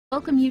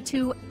Welcome you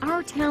to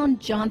Our Town,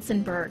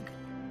 Johnsonburg.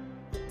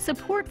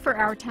 Support for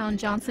Our Town,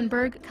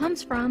 Johnsonburg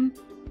comes from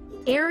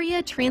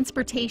Area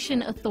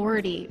Transportation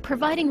Authority,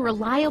 providing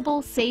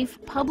reliable, safe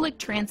public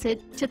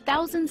transit to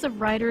thousands of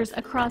riders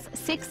across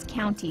 6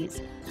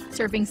 counties,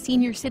 serving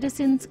senior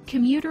citizens,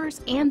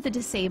 commuters, and the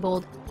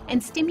disabled,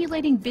 and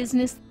stimulating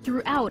business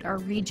throughout our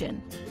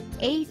region.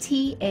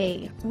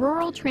 ATA,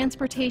 rural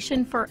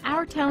transportation for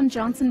Our Town,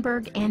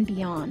 Johnsonburg, and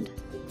beyond.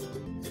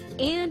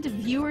 And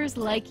viewers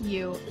like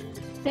you.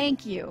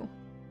 Thank you.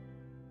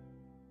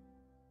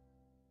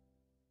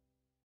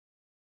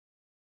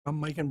 I'm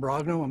Mike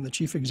Imbrogno. I'm the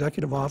Chief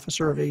Executive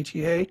Officer of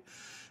ATA,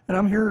 and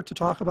I'm here to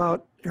talk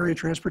about Area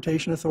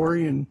Transportation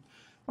Authority and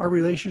our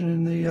relation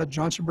in the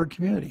Johnsonburg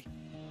community.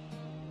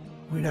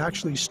 We'd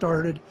actually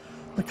started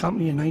the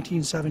company in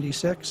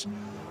 1976,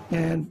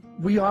 and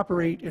we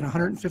operate in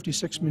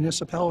 156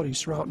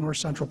 municipalities throughout north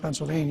central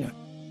Pennsylvania.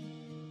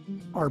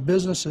 Our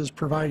business is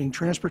providing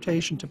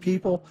transportation to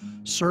people,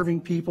 and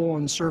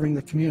serving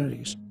the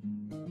communities.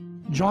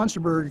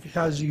 Johnsonburg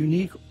has a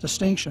unique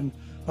distinction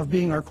of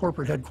being our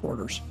corporate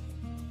headquarters.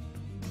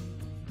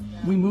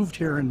 We moved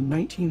here in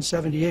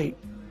 1978.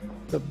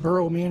 The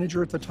borough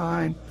manager at the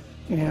time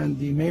and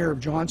the mayor of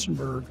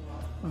Johnsonburg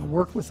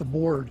worked with the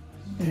board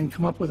and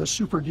come up with a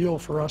super deal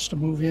for us to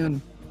move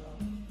in.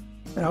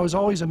 And I was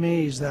always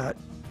amazed that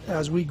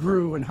as we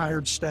grew and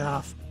hired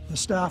staff, the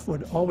staff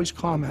would always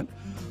comment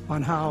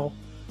on how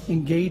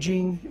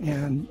engaging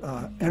and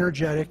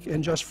energetic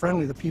and just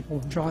friendly the people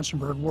of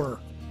Johnsonburg were.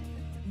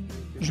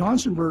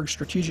 Johnsonburg is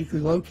strategically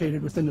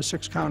located within the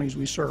 6 counties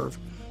we serve,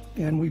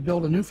 and we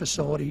built a new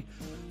facility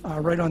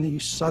right on the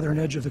southern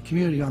edge of the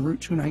community on Route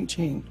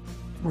 219.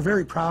 We're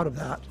very proud of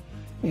that,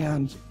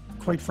 and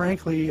quite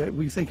frankly,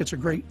 we think it's a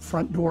great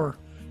front door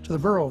to the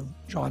borough of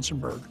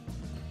Johnsonburg.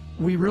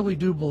 We really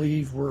do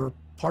believe we're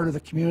part of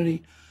the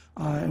community,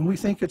 and we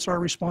think it's our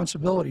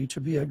responsibility to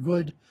be a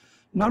good,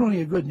 not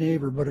only a good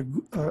neighbor, but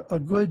a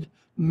good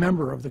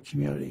member of the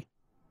community.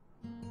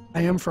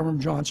 I am from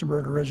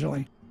Johnsonburg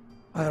originally.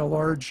 I had a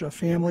large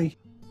family.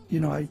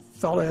 I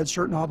felt I had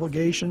certain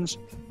obligations.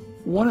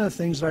 One of the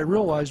things that I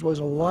realized was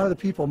a lot of the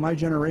people of my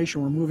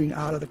generation were moving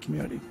out of the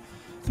community,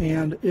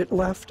 and it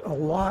left a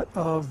lot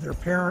of their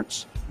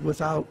parents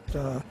without,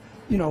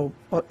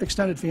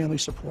 extended family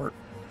support.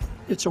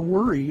 It's a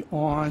worry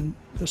on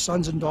the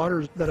sons and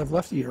daughters that have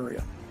left the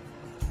area.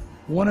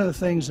 One of the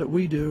things that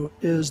we do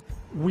is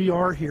we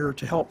are here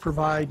to help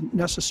provide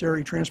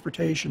necessary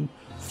transportation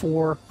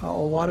for a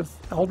lot of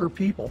elder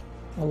people,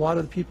 a lot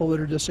of the people that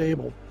are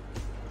disabled.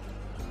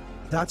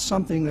 That's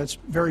something that's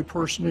very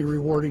personally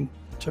rewarding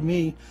to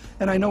me,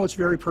 and I know it's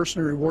very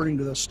personally rewarding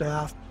to the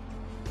staff.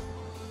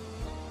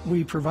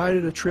 We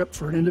provided a trip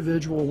for an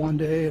individual one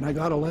day, and I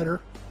got a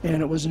letter,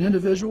 and it was an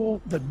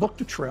individual that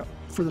booked a trip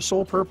for the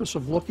sole purpose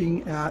of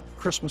looking at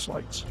Christmas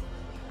lights.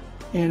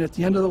 And at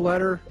the end of the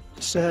letter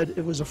said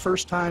it was the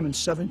first time in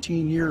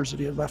 17 years that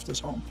he had left his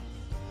home.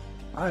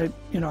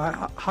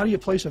 How do you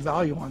place a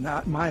value on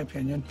that, in my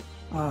opinion?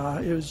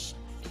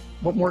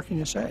 What more can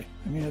you say?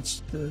 I mean,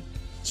 it's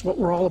what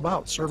we're all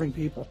about, serving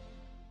people.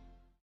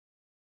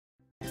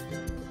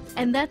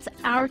 And that's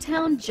Our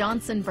Town,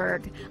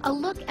 Johnsonburg, a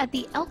look at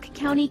the Elk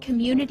County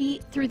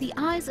community through the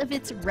eyes of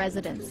its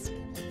residents.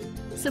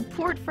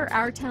 Support for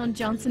Our Town,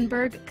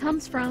 Johnsonburg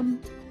comes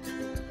from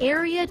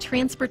Area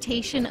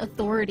Transportation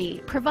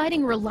Authority,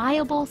 providing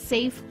reliable,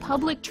 safe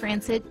public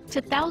transit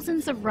to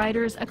thousands of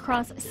riders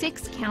across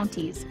 6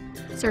 counties,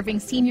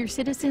 serving senior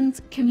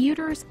citizens,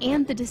 commuters,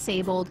 and the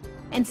disabled,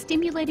 and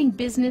stimulating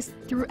business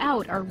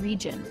throughout our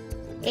region.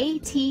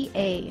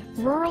 ATA,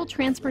 rural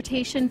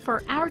transportation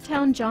for Our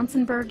Town,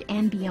 Johnsonburg,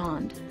 and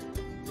beyond.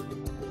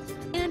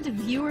 And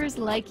viewers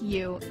like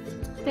you.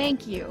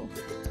 Thank you.